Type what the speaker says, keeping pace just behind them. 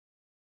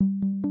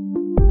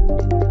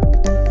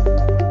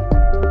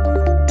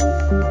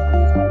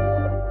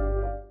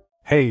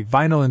Hey,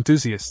 vinyl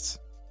enthusiasts!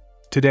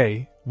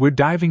 Today, we're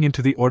diving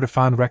into the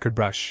Ortofon record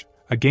brush,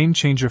 a game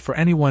changer for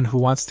anyone who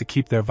wants to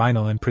keep their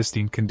vinyl in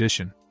pristine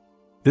condition.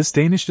 This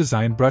Danish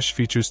design brush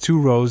features 2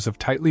 rows of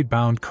tightly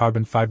bound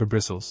carbon fiber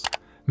bristles,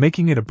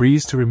 making it a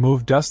breeze to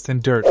remove dust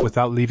and dirt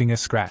without leaving a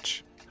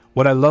scratch.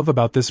 What I love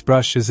about this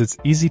brush is its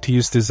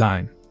easy-to-use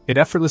design. It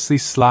effortlessly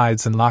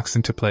slides and locks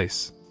into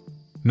place.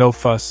 No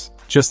fuss,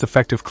 just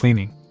effective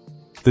cleaning.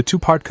 The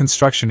 2-part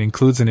construction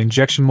includes an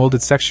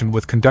injection-molded section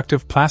with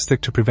conductive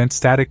plastic to prevent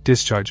static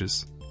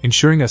discharges,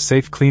 ensuring a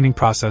safe cleaning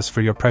process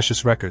for your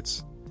precious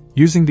records.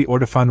 Using the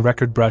Ortofon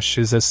record brush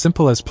is as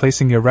simple as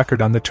placing your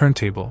record on the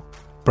turntable,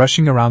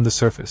 brushing around the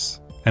surface,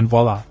 and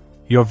voila,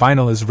 your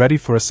vinyl is ready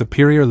for a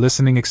superior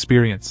listening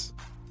experience.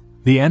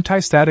 The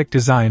anti-static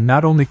design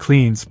not only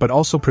cleans but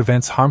also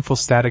prevents harmful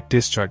static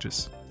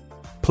discharges.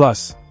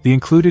 Plus, the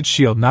included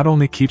shield not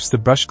only keeps the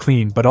brush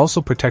clean but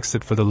also protects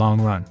it for the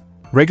long run.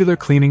 Regular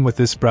cleaning with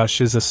this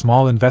brush is a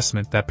small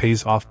investment that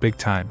pays off big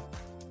time.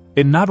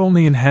 It not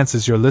only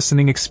enhances your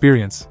listening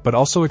experience but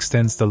also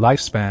extends the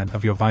lifespan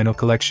of your vinyl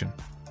collection.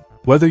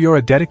 Whether you're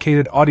a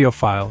dedicated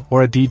audiophile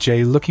or a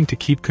DJ looking to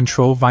keep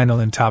control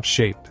vinyl in top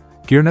shape,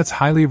 Gearnuts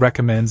highly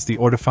recommends the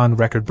Ortofon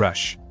record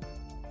brush.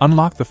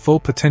 Unlock the full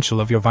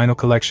potential of your vinyl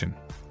collection.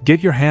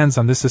 Get your hands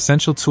on this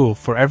essential tool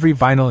for every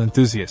vinyl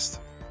enthusiast.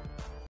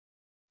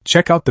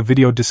 Check out the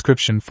video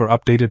description for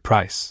updated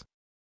price.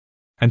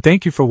 And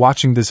thank you for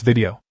watching this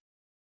video.